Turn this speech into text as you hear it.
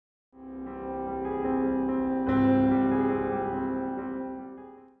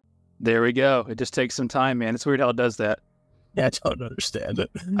There we go. It just takes some time, man. It's weird how it does that. Yeah, I don't understand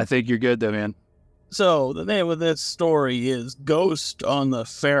it. I think you're good, though, man. So, the name of this story is Ghost on the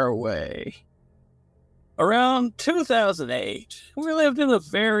Fairway. Around 2008, we lived in a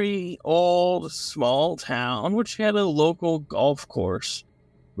very old, small town which had a local golf course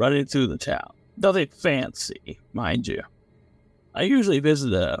running through the town. Nothing fancy, mind you. I usually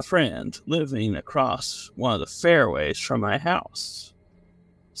visit a friend living across one of the fairways from my house.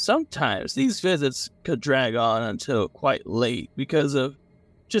 Sometimes these visits could drag on until quite late because of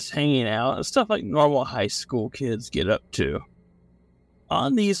just hanging out and stuff like normal high school kids get up to.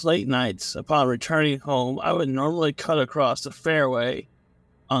 On these late nights, upon returning home, I would normally cut across the fairway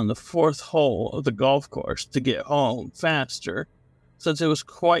on the fourth hole of the golf course to get home faster, since it was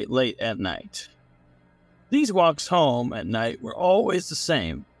quite late at night. These walks home at night were always the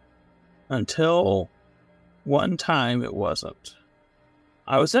same, until one time it wasn't.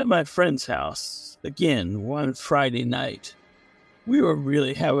 I was at my friend's house, again, one Friday night. We were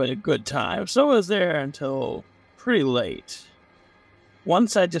really having a good time, so I was there until pretty late.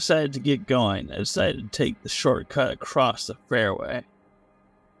 Once I decided to get going, I decided to take the shortcut across the fairway.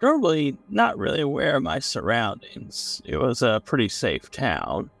 Normally, not really aware of my surroundings. It was a pretty safe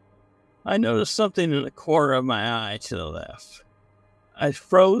town. I noticed something in the corner of my eye to the left. I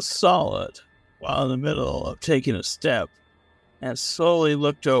froze solid while in the middle of taking a step and slowly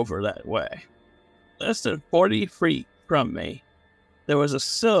looked over that way. Less than 40 feet from me, there was a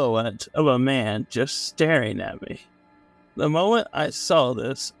silhouette of a man just staring at me. The moment I saw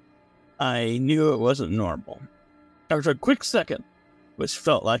this, I knew it wasn't normal. After a quick second, which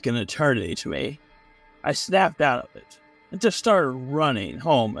felt like an eternity to me, I snapped out of it and just started running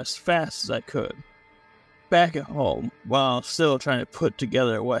home as fast as I could. Back at home, while still trying to put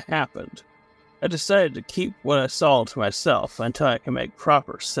together what happened, I decided to keep what I saw to myself until I can make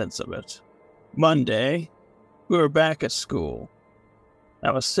proper sense of it. Monday, we were back at school.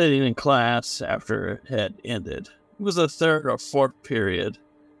 I was sitting in class after it had ended. It was the third or fourth period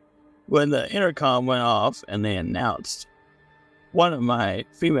when the intercom went off and they announced one of my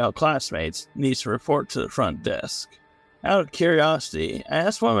female classmates needs to report to the front desk. Out of curiosity, I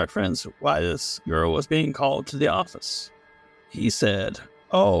asked one of my friends why this girl was being called to the office. He said,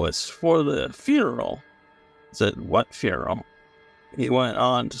 "Oh, it's for the funeral." I said, "What funeral?" He went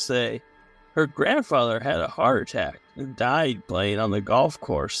on to say, her grandfather had a heart attack and died playing on the golf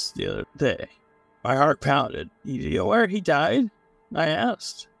course the other day. My heart pounded. "You know where he died?" I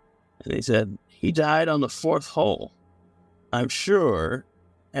asked. And he said, "He died on the fourth hole." I'm sure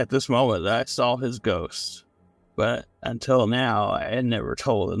at this moment that I saw his ghost, but until now, I had never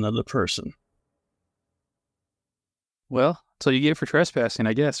told another person. Well, that's all you get for trespassing,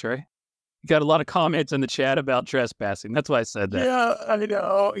 I guess, right? You got a lot of comments in the chat about trespassing. That's why I said that. Yeah,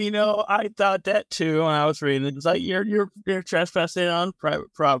 I know. I thought that too when I was reading it. It's like you're trespassing on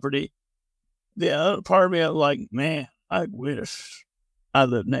private property. The other part of me, I'm like, man, I wish I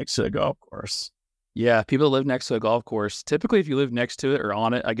lived next to a golf course. Yeah, people that live next to a golf course, typically if you live next to it or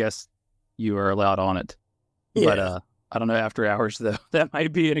on it, I guess you are allowed on it. Yeah. But I don't know after hours, though. That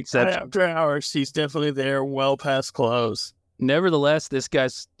might be an exception. After hours, he's definitely there well past close. Nevertheless, this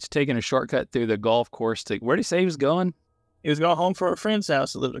guy's taking a shortcut through the golf course. Where did he say he was going? He was going home from a friend's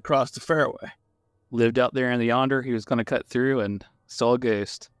house that lived across the fairway. Lived out there in the yonder. He was going to cut through and saw a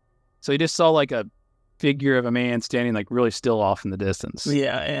ghost. So he just saw like a figure of a man standing like really still off in the distance.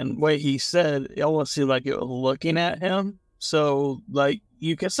 Yeah, and what he said, it almost seemed like it was looking at him. So, like,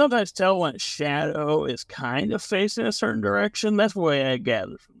 you can sometimes tell when a shadow is kind of facing a certain direction. That's the way I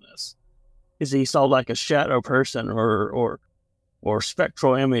gathered from this. Is he saw like a shadow person or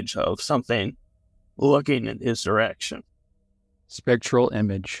spectral image of something looking in his direction. Spectral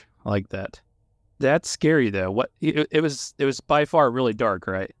image. I like that. That's scary though. It was by far really dark,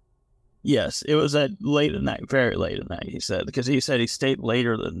 right? Yes, it was at late at night, very late at night, he said, because he said he stayed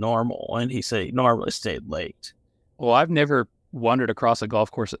later than normal, and he said he normally stayed late. Well, I've never wandered across a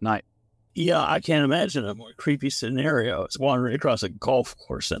golf course at night. Yeah, I can't imagine a more creepy scenario as wandering across a golf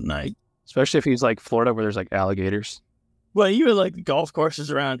course at night. Especially if he's like Florida where there's like alligators. Well, even like the golf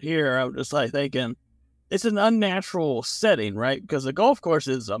courses around here, I'm just like thinking, it's an unnatural setting, right? Because the golf course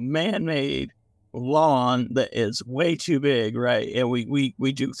is a man-made lawn that is way too big, right? And we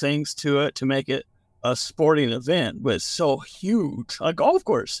do things to it to make it a sporting event, but it's so huge. A golf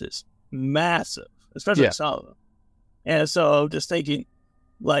course is massive, especially some of them. And so just thinking,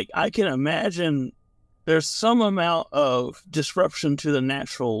 like, I can imagine there's some amount of disruption to the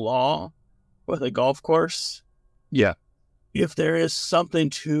natural law with a golf course. Yeah. If there is something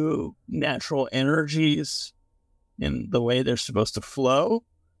to natural energies in the way they're supposed to flow,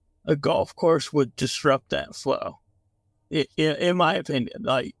 a golf course would disrupt that flow. In my opinion,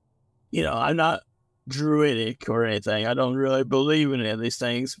 like, I'm not druidic or anything. I don't really believe in any of these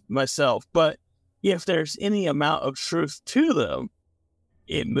things myself. But if there's any amount of truth to them,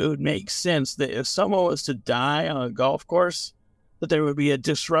 it would make sense that if someone was to die on a golf course, that there would be a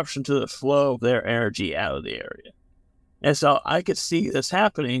disruption to the flow of their energy out of the area. And so I could see this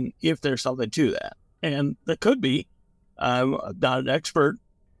happening if there's something to that. And there could be. I'm not an expert.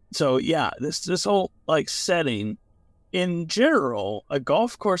 So yeah, this whole like setting, in general, a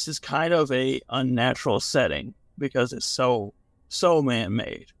golf course is kind of a unnatural setting because it's so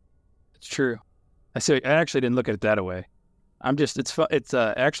man-made. It's true. I actually didn't look at it that way. It's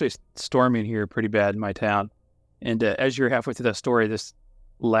actually storming here pretty bad in my town. And as you're halfway through that story, this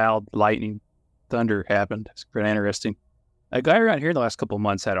loud lightning thunder happened. It's pretty interesting. A guy around here the last couple of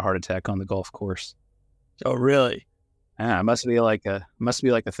months had a heart attack on the golf course. Oh, really? Yeah, it must be like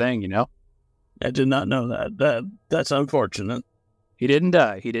a thing, you know? I did not know that. That's unfortunate. He didn't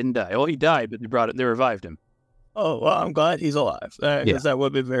die. Well, he died, but they revived him. Oh, well, I'm glad he's alive. Because that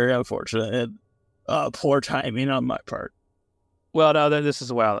would be very unfortunate. And poor timing on my part. Well, no, this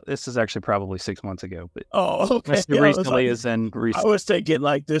is actually probably 6 months ago. But okay. Recently is in recent. I was thinking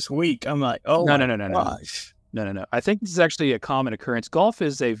like this week. I'm like, oh, no. Gosh. No. I think this is actually a common occurrence. Golf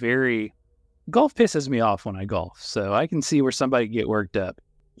pisses me off when I golf. So I can see where somebody get worked up.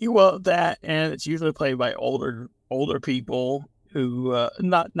 Well, that, and it's usually played by older people who,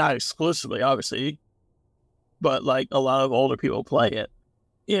 not exclusively, obviously, but like a lot of older people play it.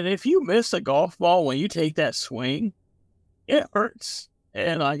 And if you miss a golf ball when you take that swing, it hurts.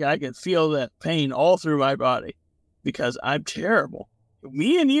 And like I can feel that pain all through my body because I'm terrible.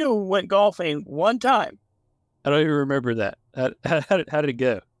 Me and you went golfing one time. I don't even remember that. How did it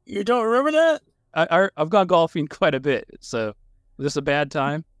go? You don't remember that? I've gone golfing quite a bit. So was this a bad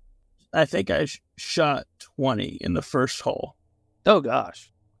time? I think I shot 20 in the first hole. Oh, gosh.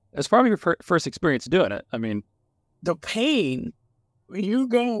 That's probably your first experience doing it. I mean, the pain when you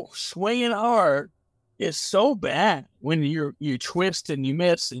go swinging hard is so bad when you twist and you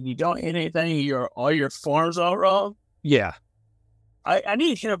miss and you don't hit anything. All your form's all wrong. Yeah. I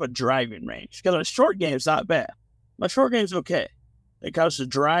need to hit up a driving range because my short game's not bad. My short game's okay. When it comes to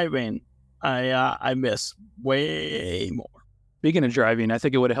driving, I miss way more. Speaking of driving, I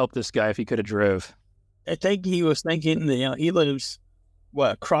think it would have helped this guy if he could have drove. I think he was thinking, he lives,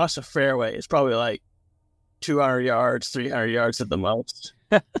 across a fairway. It's probably like 200 yards, 300 yards at the most.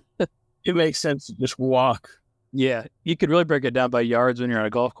 It makes sense to just walk. Yeah, you could really break it down by yards when you're on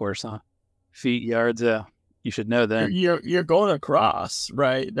a golf course, huh? Feet, yards, you should know that. You're going across,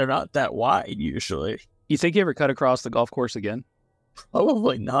 right? They're not that wide usually. You think you ever cut across the golf course again?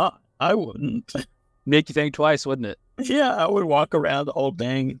 Probably not. I wouldn't. Make you think twice, wouldn't it? Yeah, I would walk around the whole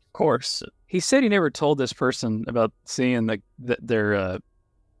dang course. He said he never told this person about seeing their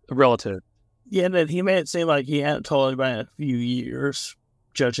relative. Yeah, and then he made it seem like he hadn't told anybody in a few years,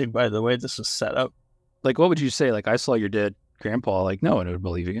 judging by the way this was set up. Like, what would you say? Like, I saw your dead grandpa. Like, no one would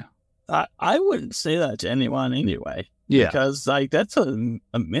believe you. I wouldn't say that to anyone anyway. Yeah. Because, like, that's an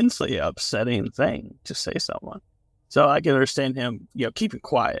immensely upsetting thing to say to someone. So I can understand him, keeping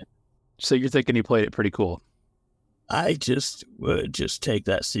quiet. So you're thinking he played it pretty cool? I would take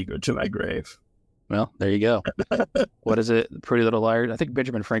that secret to my grave. Well, there you go. What is it? Pretty Little Liars? I think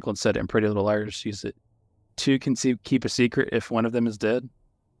Benjamin Franklin said it in Pretty Little Liars. Use it. Two can keep a secret if one of them is dead.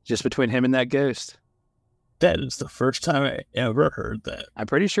 Just between him and that ghost. That is the first time I ever heard that. I'm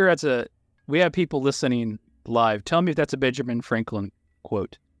pretty sure we have people listening live. Tell me if that's a Benjamin Franklin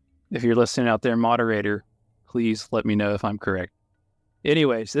quote. If you're listening out there, moderator, please let me know if I'm correct.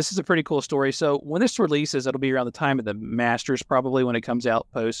 Anyways, this is a pretty cool story. So when this releases, it'll be around the time of the Masters, probably when it comes out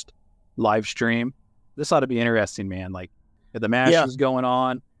post live stream. This ought to be interesting, man. Like the Masters is going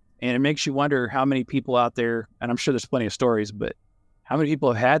on, and it makes you wonder how many people out there, and I'm sure there's plenty of stories, but how many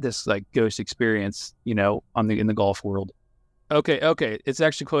people have had this like ghost experience, in the golf world? Okay. It's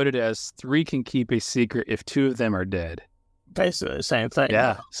actually quoted as 3 can keep a secret if 2 of them are dead. Basically the same thing.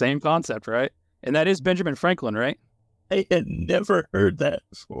 Yeah, same concept, right? And that is Benjamin Franklin, right? I had never heard that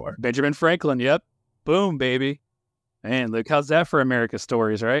before. Benjamin Franklin, yep. Boom, baby. Man, look, how's that for America's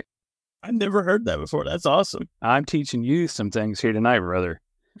stories, right? I never heard that before. That's awesome. I'm teaching you some things here tonight, brother.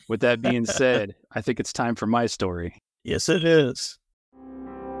 With that being said, I think it's time for my story. Yes, it is.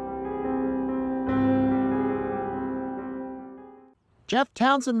 Jeff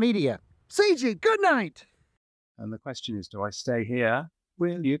Townsend Media. CG, good night. And the question is, do I stay here?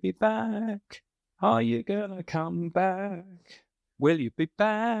 Will you be back? Are you gonna come back? Will you be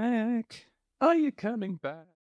back? Are you coming back?